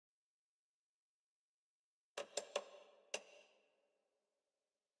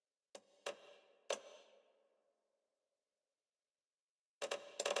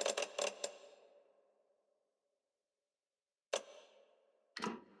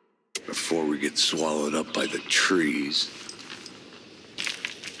before we get swallowed up by the trees.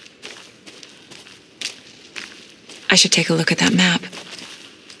 I should take a look at that map.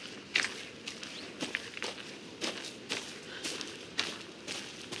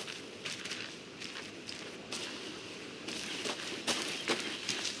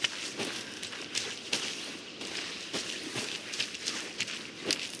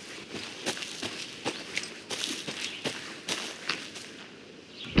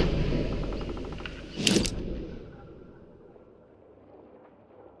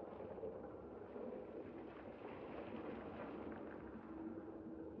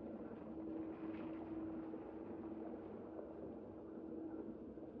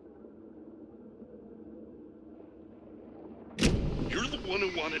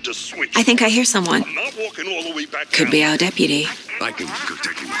 To switch. I think I hear someone. I'm not walking all the way back Could down. be our deputy. I can go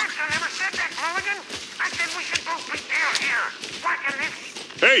take a look. I never said that, Mulligan. I said we should both be down here, watching this.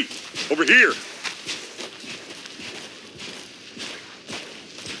 Hey, over here.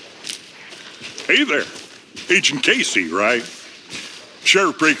 Hey there. Agent Casey, right?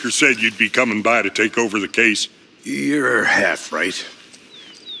 Sheriff Breaker said you'd be coming by to take over the case. You're half right.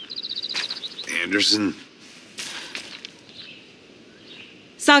 Anderson?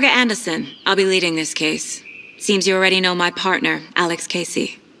 Saga Anderson. I'll be leading this case. Seems you already know my partner, Alex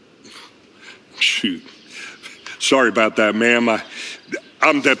Casey. Shoot. Sorry about that, ma'am.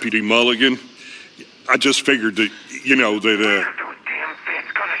 I'm Deputy Mulligan. I just figured that, Those damn feds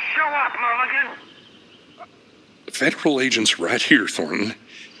gonna show up, Mulligan. Federal agent's right here, Thornton.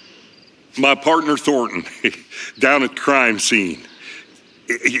 My partner, Thornton, down at the crime scene.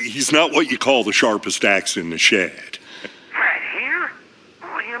 He's not what you call the sharpest axe in the shed. Right here?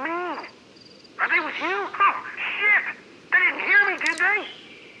 What do you mean? Are they with you? Oh, shit! They didn't hear me, did they?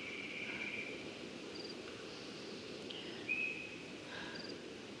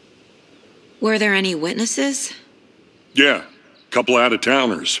 Were there any witnesses? Yeah, a couple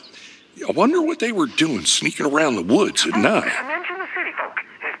out-of-towners. I wonder what they were doing sneaking around the woods at night. I mentioned the city folk.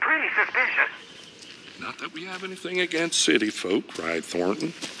 It's pretty suspicious. Not that we have anything against city folk, right,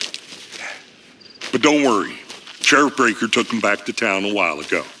 Thornton? But don't worry. Sheriff Breaker took them back to town a while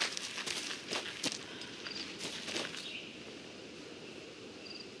ago.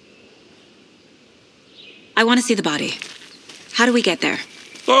 I want to see the body. How do we get there?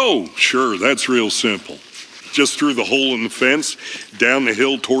 Oh, sure, that's real simple. Just through the hole in the fence, down the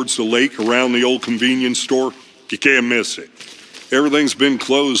hill towards the lake, around the old convenience store. You can't miss it. Everything's been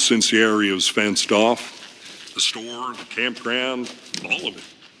closed since the area was fenced off. The store, the campground, all of it.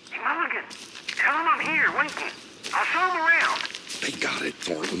 Hey, Mulligan, tell them I'm here, waiting. I'll show them around. They got it,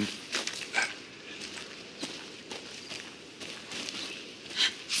 Thornton.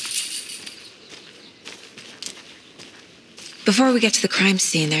 Before we get to the crime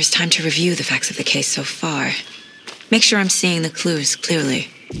scene, there's time to review the facts of the case so far. Make sure I'm seeing the clues clearly.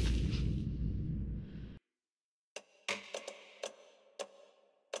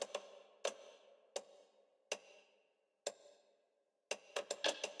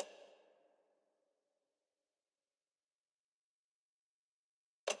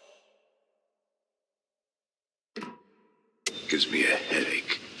 Gives me a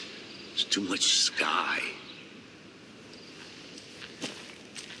headache. There's too much sky.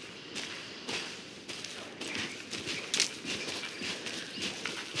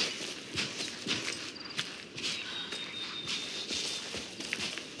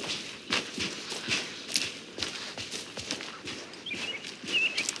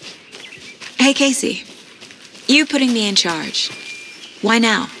 Hey, Casey. You putting me in charge. Why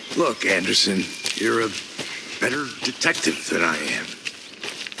now? Look, Anderson, you're a better detective than I am.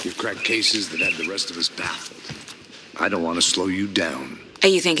 You've cracked cases that had the rest of us baffled. I don't want to slow you down. Are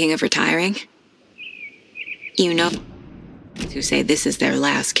you thinking of retiring? You know who say this is their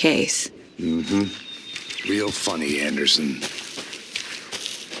last case. Mm-hmm. Real funny, Anderson.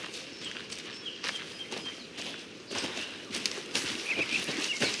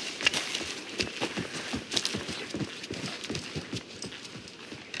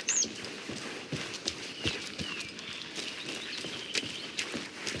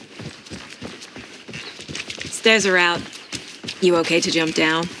 Stairs are out. You okay to jump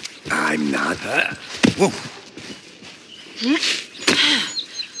down? I'm not. Whoa.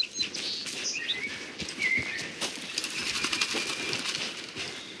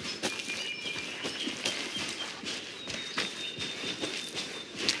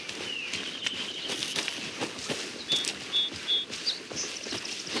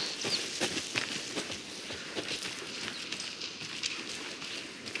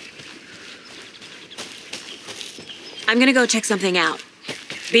 I'm gonna go check something out.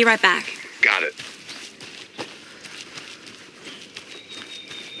 Be right back. Got it.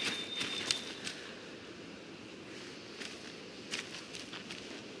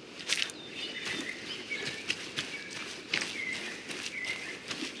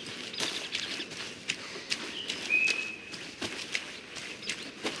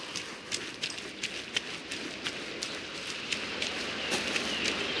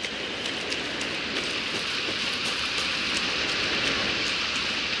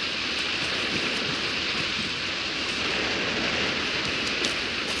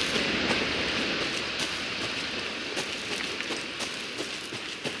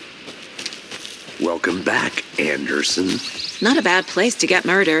 Welcome back, Anderson. Not a bad place to get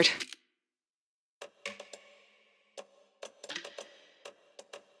murdered.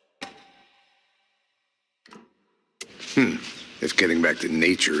 If getting back to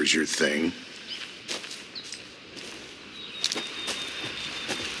nature is your thing.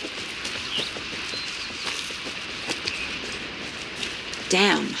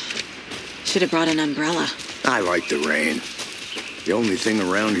 Damn. Should have brought an umbrella. I like the rain. The only thing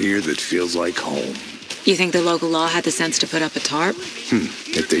around here that feels like home. You think the local law had the sense to put up a tarp?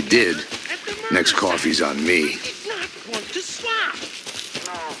 If they did, next coffee's on me. It's not one to swap.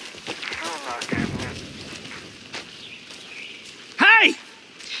 No, I'm not getting it. Hey!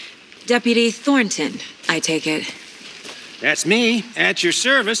 Deputy Thornton, I take it. That's me, at your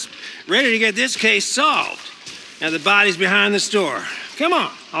service, ready to get this case solved. Now the body's behind the store. Come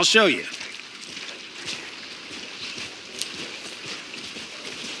on, I'll show you.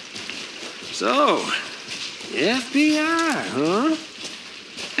 So, FBI, huh?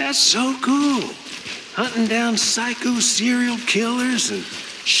 That's so cool. Hunting down psycho serial killers and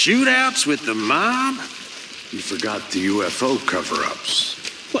shootouts with the mob. You forgot the UFO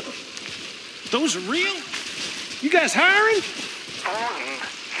cover-ups. What? Those are real? You guys hiring? Thornton,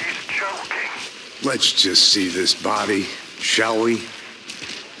 he's joking. Let's just see this body, shall we?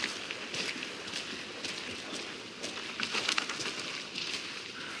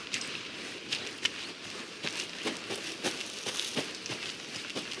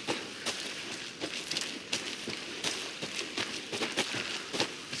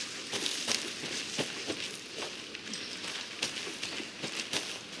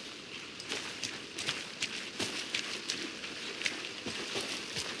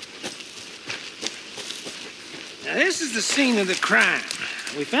 Now, this is the scene of the crime.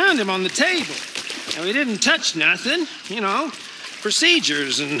 We found him on the table. And we didn't touch nothing, you know,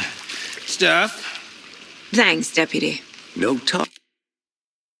 procedures and stuff. Thanks, Deputy. No talk.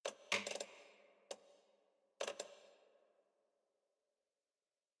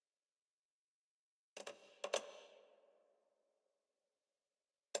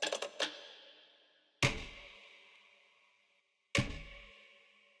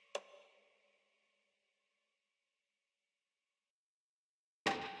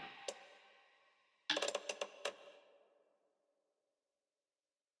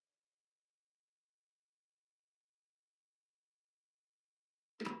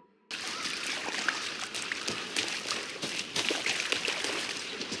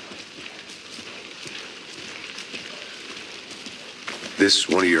 This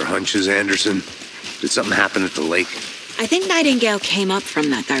one of your hunches, Anderson? Did something happen at the lake? I think Nightingale came up from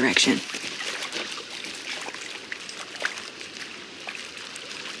that direction.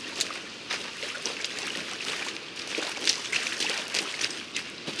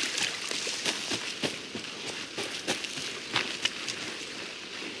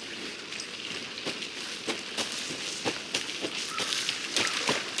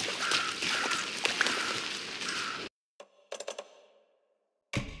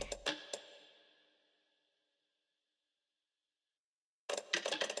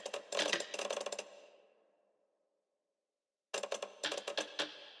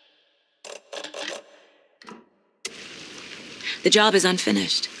 The job is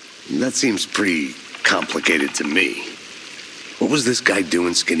unfinished. That seems pretty complicated to me. What was this guy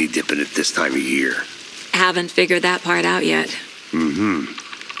doing skinny dipping at this time of year? Haven't figured that part out yet.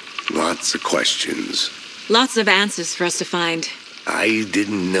 Lots of questions. Lots of answers for us to find. I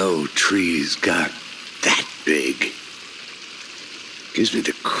didn't know trees got that big. Gives me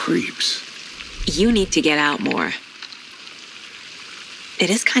the creeps. You need to get out more.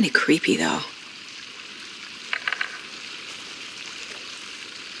 It is kind of creepy, though.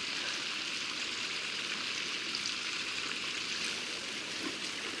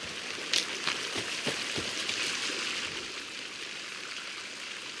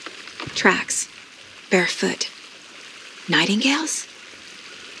 Tracks. Barefoot. Nightingales?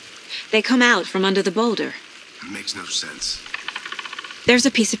 They come out from under the boulder. It makes no sense. There's a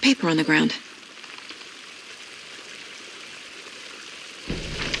piece of paper on the ground.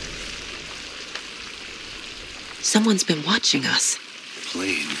 Someone's been watching us.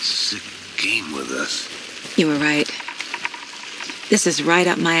 Playing a sick game with us. You were right. This is right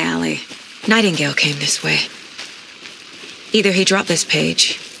up my alley. Nightingale came this way. Either he dropped this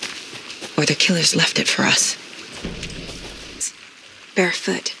page, or the killers left it for us.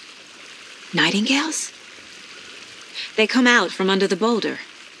 Barefoot. Nightingales? They come out from under the boulder.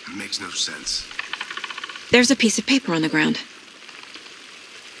 It makes no sense. There's a piece of paper on the ground.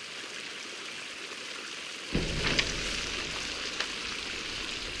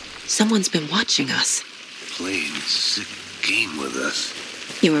 Someone's been watching us. Playing a sick game with us.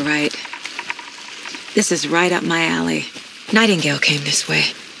 You were right. This is right up my alley. Nightingale came this way.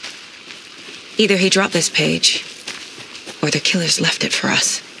 Either he dropped this page, or the killers left it for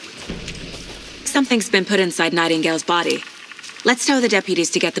us. Something's been put inside Nightingale's body. Let's tell the deputies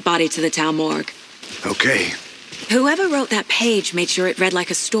to get the body to the town morgue. Okay. Whoever wrote that page made sure it read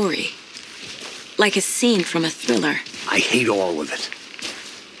like a story. Like a scene from a thriller. I hate all of it.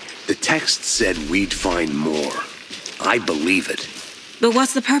 The text said we'd find more. I believe it. But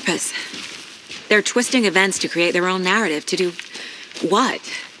what's the purpose? They're twisting events to create their own narrative. To do what?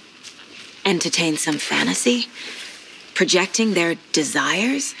 Entertain some fantasy? Projecting their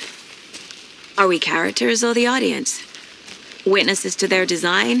desires? Are we characters or the audience? Witnesses to their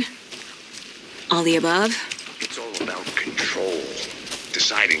design? All the above? It's all about control.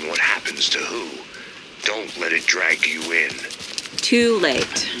 Deciding what happens to who. Don't let it drag you in. Too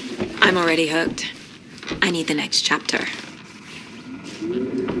late. I'm already hooked. I need the next chapter.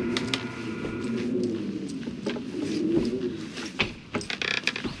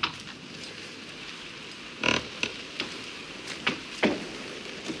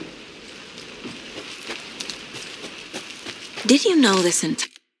 Did you know this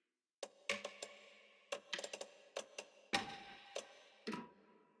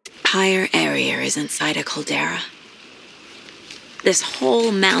entire area is inside a caldera? This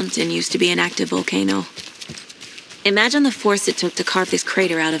whole mountain used to be an active volcano. Imagine the force it took to carve this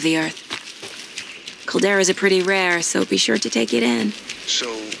crater out of the earth. Calderas are pretty rare, so be sure to take it in. So,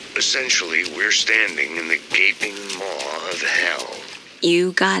 essentially, we're standing in the gaping maw of hell.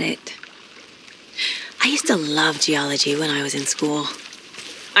 You got it. I used to love geology when I was in school.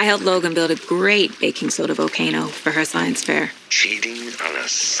 I helped Logan build a great baking soda volcano for her science fair. Cheating on a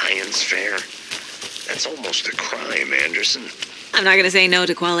science fair? That's almost a crime, Anderson. I'm not going to say no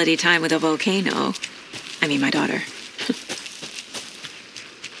to quality time with a volcano. I mean, my daughter.